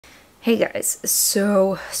Hey guys,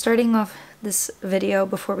 so starting off this video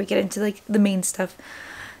before we get into like the main stuff,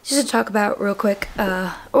 just to talk about real quick,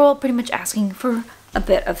 well, pretty much asking for a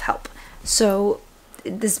bit of help. So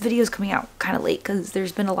this video is coming out kind of late because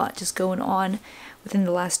there's been a lot just going on within the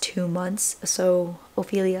last 2 months. So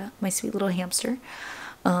Ophelia, my sweet little hamster,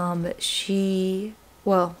 well,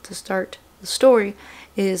 to start the story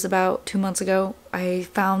is about 2 months ago, I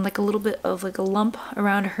found like a little bit of like a lump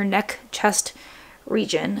around her neck, chest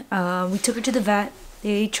region. We took her to the vet.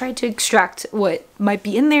 They tried to extract what might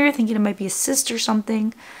be in there, thinking it might be a cyst or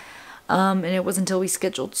something. And it wasn't until we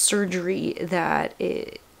scheduled surgery that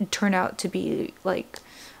it turned out to be like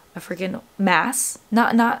a freaking mass.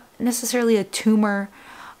 Not necessarily a tumor,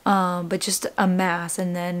 but just a mass.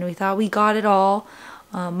 And then we thought we got it all.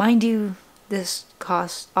 Mind you, this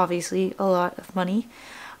cost obviously a lot of money.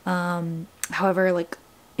 However, like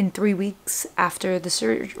within 3 weeks after the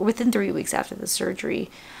surgery,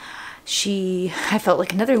 I felt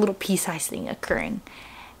like another little pea-sized thing occurring,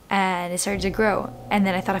 and it started to grow. And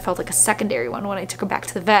then I thought I felt like a secondary one when I took her back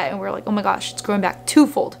to the vet, and we were like, oh my gosh, it's growing back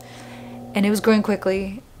twofold. And it was growing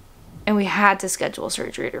quickly, and we had to schedule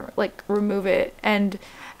surgery to like remove it. And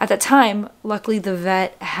at that time, luckily the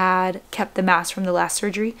vet had kept the mass from the last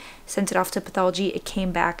surgery, sent it off to pathology. It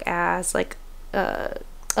came back as like a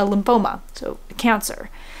lymphoma, so a cancer.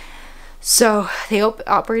 So they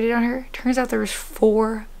operated on her. Turns out there was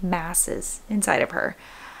 4 masses inside of her.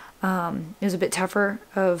 It was a bit tougher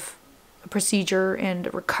of a procedure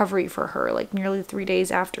and recovery for her, like nearly 3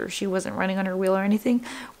 days after. She wasn't running on her wheel or anything,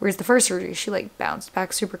 whereas the first surgery, she like bounced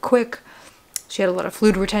back super quick. She had a lot of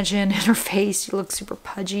fluid retention in her face. She looked super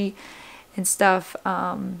pudgy and stuff.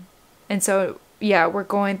 And so, yeah, we're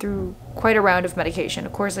going through quite a round of medication.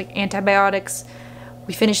 Of course, like antibiotics.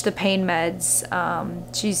 We finished the pain meds.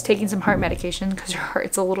 She's taking some heart medication because her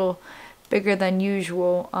heart's a little bigger than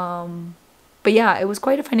usual. But yeah, it was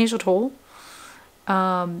quite a financial toll. So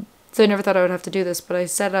I never thought I would have to do this, but I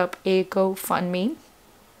set up a GoFundMe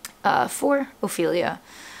for Ophelia.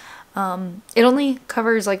 It only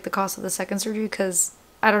covers like the cost of the second surgery because,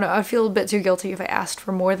 I don't know, I feel a bit too guilty if I asked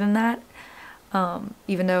for more than that.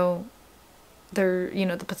 Even though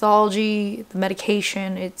the pathology, the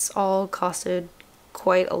medication, it's all costed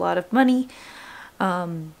quite a lot of money.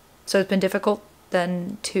 So it's been difficult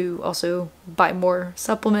then to also buy more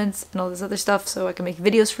supplements and all this other stuff so I can make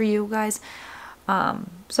videos for you guys.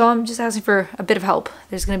 So I'm just asking for a bit of help.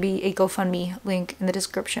 There's going to be a GoFundMe link in the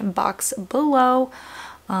description box below.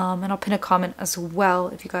 And I'll pin a comment as well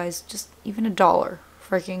if you guys just even $1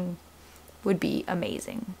 freaking would be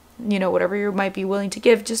amazing. You know, whatever you might be willing to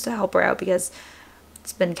give just to help her out, because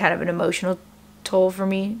it's been kind of an emotional toll for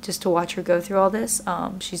me just to watch her go through all this.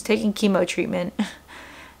 She's taking chemo treatment,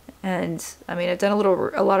 and I mean, I've done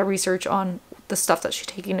a lot of research on the stuff that she's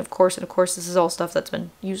taking, of course, and of course this is all stuff that's been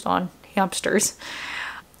used on hamsters.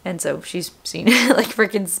 And so she's seen like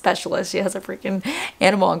freaking specialist. She has a freaking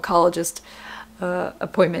animal oncologist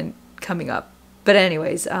appointment coming up. But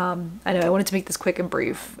anyways, I know I wanted to make this quick and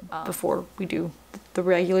brief before we do the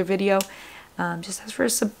regular video. Just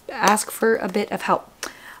ask for a bit of help.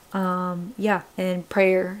 Yeah, and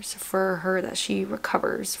prayers for her that she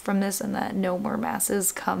recovers from this and that no more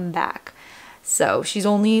masses come back. So she's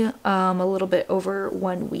only a little bit over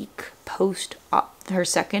 1 week post her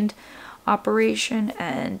second operation,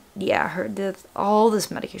 and yeah, all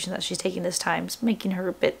this medication that she's taking this time is making her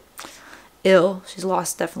a bit ill. She's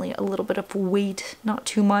lost definitely a little bit of weight, not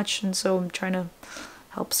too much, and so I'm trying to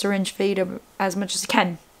help syringe feed as much as I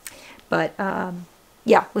can. But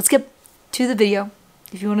yeah, let's get to the video.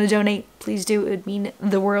 If you want to donate, please do. It would mean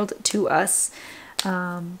the world to us.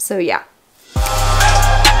 So yeah.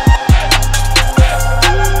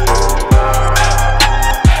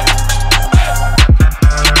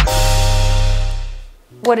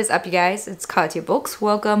 What is up, you guys? It's KatiaBulks.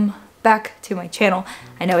 Welcome back to my channel.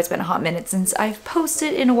 I know it's been a hot minute since I've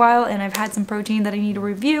posted in a while, and I've had some protein that I need to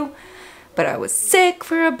review, but I was sick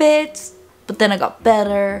for a bit, but then I got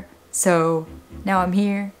better, so now I'm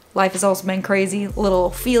here. Life has also been crazy. Little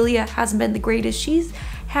Ophelia hasn't been the greatest. She's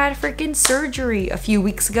had freaking surgery a few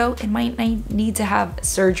weeks ago and might need to have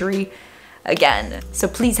surgery again. So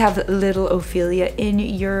please have little Ophelia in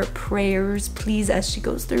your prayers, please, as she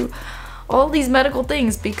goes through all these medical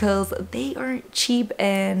things, because they aren't cheap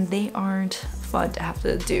and they aren't fun to have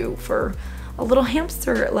to do for a little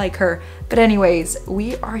hamster like her. But anyways,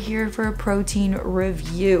 we are here for a protein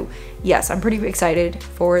review. Yes, I'm pretty excited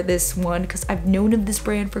for this one because I've known of this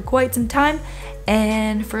brand for quite some time,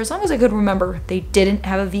 and for as long as I could remember, they didn't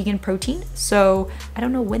have a vegan protein. So I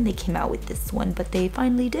don't know when they came out with this one, but they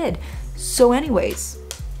finally did. So anyways,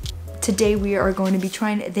 today we are going to be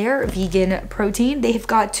trying their vegan protein. They've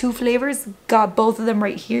got 2 flavors, got both of them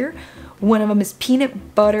right here. One of them is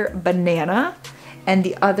peanut butter banana, and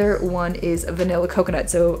the other one is vanilla coconut.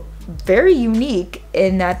 So very unique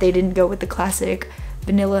in that they didn't go with the classic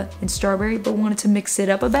vanilla and strawberry, but wanted to mix it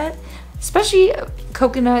up a bit, especially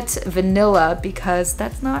coconut vanilla, because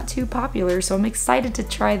that's not too popular. So I'm excited to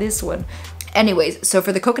try this one. Anyways, so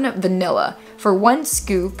for the coconut vanilla, for 1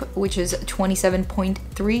 scoop, which is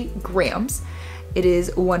 27.3 grams, it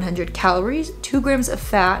is 100 calories, 2 grams of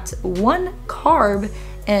fat, 1 carb,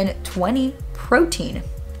 and 20 protein.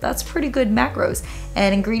 That's pretty good macros.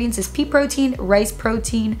 And ingredients is pea protein, rice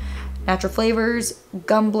protein, natural flavors,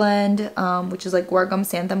 gum blend, which is like guar gum,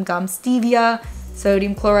 xanthan gum, stevia,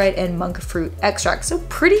 sodium chloride, and monk fruit extract. So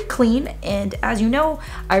pretty clean. And as you know,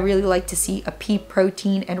 I really like to see a pea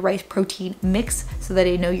protein and rice protein mix so that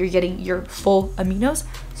I know you're getting your full aminos.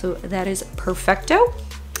 So that is perfecto.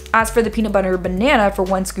 As for the peanut butter banana, for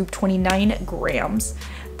 1 scoop, 29 grams.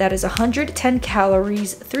 That is 110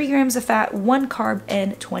 calories, 3 grams of fat, 1 carb,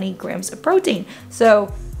 and 20 grams of protein.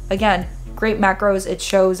 So again, great macros. It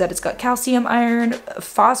shows that it's got calcium, iron,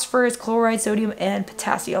 phosphorus, chloride, sodium, and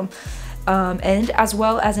potassium, and as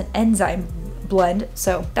well as an enzyme blend.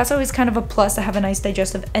 So that's always kind of a plus to have a nice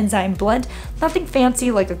digestive enzyme blend. Nothing fancy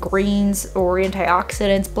like a greens or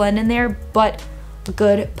antioxidants blend in there, but a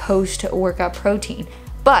good post-workout protein.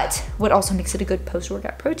 But what also makes it a good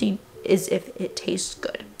post-workout protein is if it tastes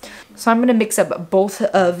good. So I'm gonna mix up both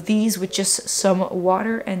of these with just some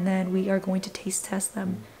water, and then we are going to taste test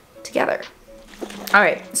them together. All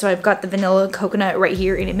right, so I've got the vanilla coconut right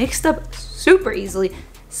here, and it mixed up super easily.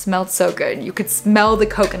 Smelled so good. You could smell the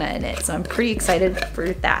coconut in it, so I'm pretty excited for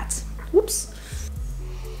that. Whoops.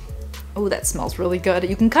 Oh, that smells really good.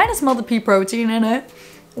 You can kind of smell the pea protein in it,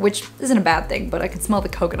 which isn't a bad thing, but I can smell the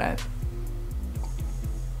coconut.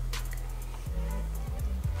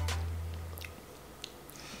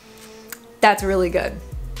 That's really good.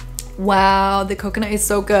 Wow, the coconut is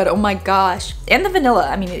so good. Oh my gosh. And the vanilla.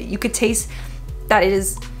 I mean, you could taste that it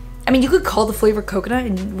is, I mean, you could call the flavor coconut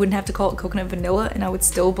and you wouldn't have to call it coconut vanilla and I would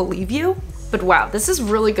still believe you. But wow, this is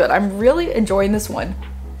really good. I'm really enjoying this one.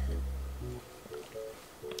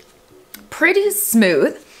 Pretty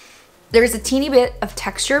smooth. There's a teeny bit of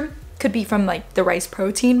texture. Could be from like the rice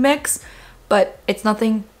protein mix, but it's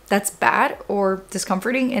nothing that's bad or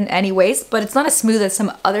discomforting in any ways, but it's not as smooth as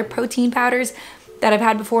some other protein powders that I've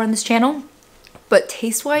had before on this channel. But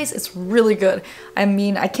taste-wise, it's really good. I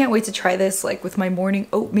mean, I can't wait to try this like with my morning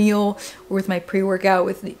oatmeal or with my pre-workout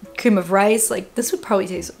with the cream of rice. Like this would probably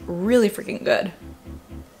taste really freaking good.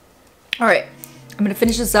 All right, I'm gonna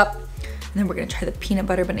finish this up and then we're gonna try the peanut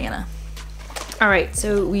butter banana. All right,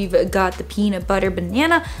 so we've got the peanut butter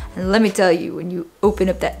banana, and let me tell you, when you open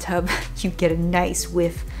up that tub, you get a nice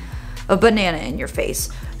whiff of banana in your face.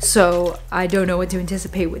 So I don't know what to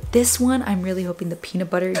anticipate with this one. I'm really hoping the peanut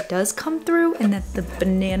butter does come through and that the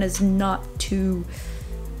banana's not too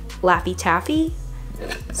Laffy Taffy.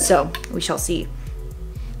 So we shall see.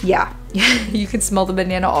 Yeah, you can smell the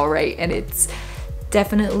banana all right, and it's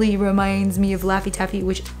definitely reminds me of Laffy Taffy,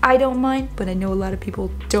 which I don't mind, but I know a lot of people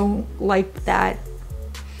don't like that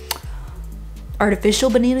artificial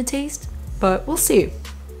banana taste, but we'll see.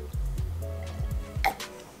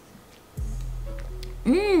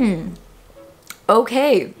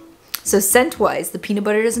 Okay, so scent-wise, the peanut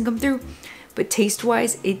butter doesn't come through, but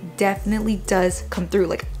taste-wise, it definitely does come through.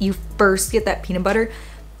 Like, you first get that peanut butter,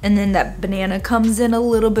 and then that banana comes in a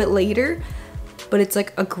little bit later, but it's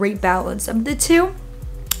like a great balance of the two.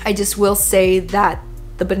 I just will say that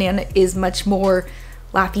the banana is much more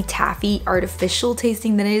Laffy Taffy artificial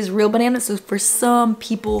tasting than it is real banana, so for some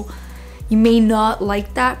people, you may not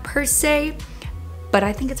like that per se, but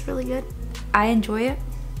I think it's really good. I enjoy it.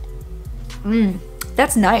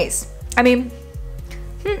 That's nice. I mean,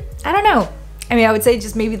 I don't know. I mean, I would say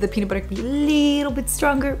just maybe the peanut butter could be a little bit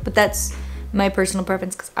stronger, but that's my personal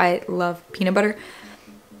preference because I love peanut butter,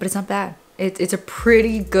 but it's not bad. It's a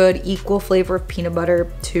pretty good equal flavor of peanut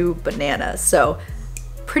butter to banana, so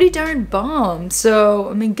pretty darn bomb. So,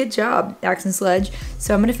 I mean, good job, Axe and Sledge.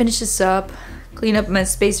 So I'm gonna finish this up, clean up my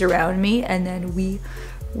space around me, and then we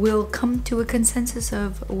will come to a consensus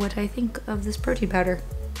of what I think of this protein powder.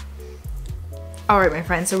 Alright my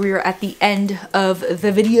friends, so we are at the end of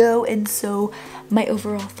the video, and so my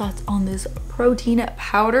overall thoughts on this protein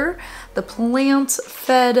powder, the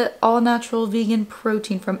plant-fed all-natural vegan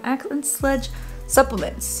protein from Axe and Sledge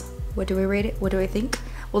supplements. What do I rate it? What do I think?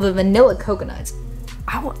 Well, the vanilla coconut,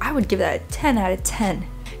 I would give that a 10 out of 10.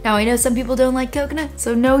 Now I know some people don't like coconut,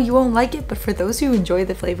 so no, you won't like it, but for those who enjoy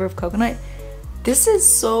the flavor of coconut, this is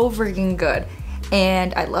so freaking good.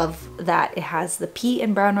 And I love that it has the pea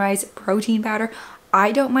and brown rice protein powder.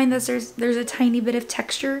 I don't mind that there's a tiny bit of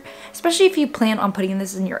texture, especially if you plan on putting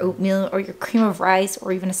this in your oatmeal or your cream of rice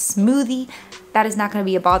or even a smoothie. That is not going to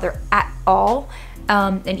be a bother at all.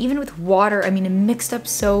 And even with water, I mean, it mixed up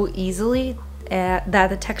so easily that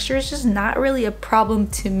the texture is just not really a problem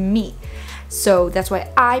to me. So that's why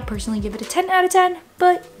I personally give it a 10 out of 10,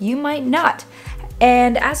 but you might not.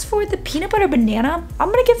 And as for the peanut butter banana, I'm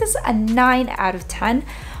gonna give this a 9 out of 10.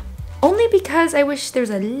 Only because I wish there's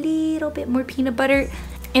a little bit more peanut butter,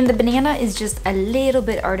 and the banana is just a little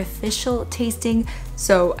bit artificial tasting,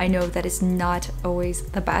 so I know that it's not always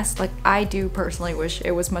the best. Like, I do personally wish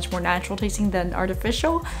it was much more natural tasting than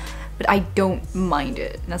artificial, but I don't mind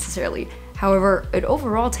it necessarily. However, it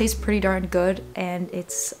overall tastes pretty darn good, and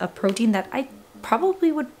it's a protein that I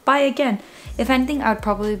probably would buy again. If anything, I would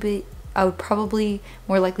probably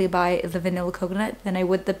more likely buy the vanilla coconut than I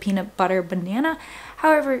would the peanut butter banana.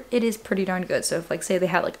 However, it is pretty darn good. So if, like, say they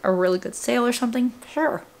had like a really good sale or something,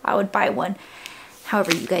 sure, I would buy one.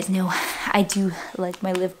 However, you guys know I do like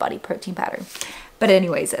my Live Body protein powder. But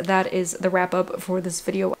anyways, that is the wrap up for this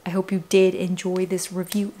video. I hope you did enjoy this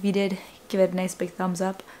review. If you did, give it a nice big thumbs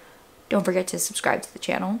up. Don't forget to subscribe to the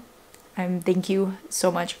channel. Thank you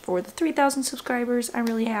so much for the 3,000 subscribers. I'm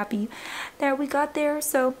really happy that we got there.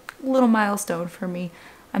 So, a little milestone for me.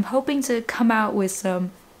 I'm hoping to come out with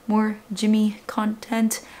some more Jimmy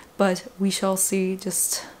content, but we shall see.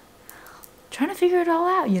 Just trying to figure it all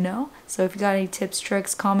out, you know? So if you got any tips,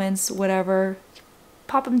 tricks, comments, whatever,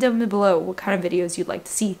 pop them down below. What kind of videos you'd like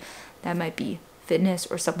to see that might be fitness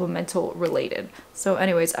or supplemental related. So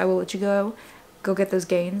anyways, I will let you go get those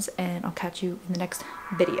gains, and I'll catch you in the next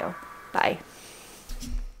video. Bye.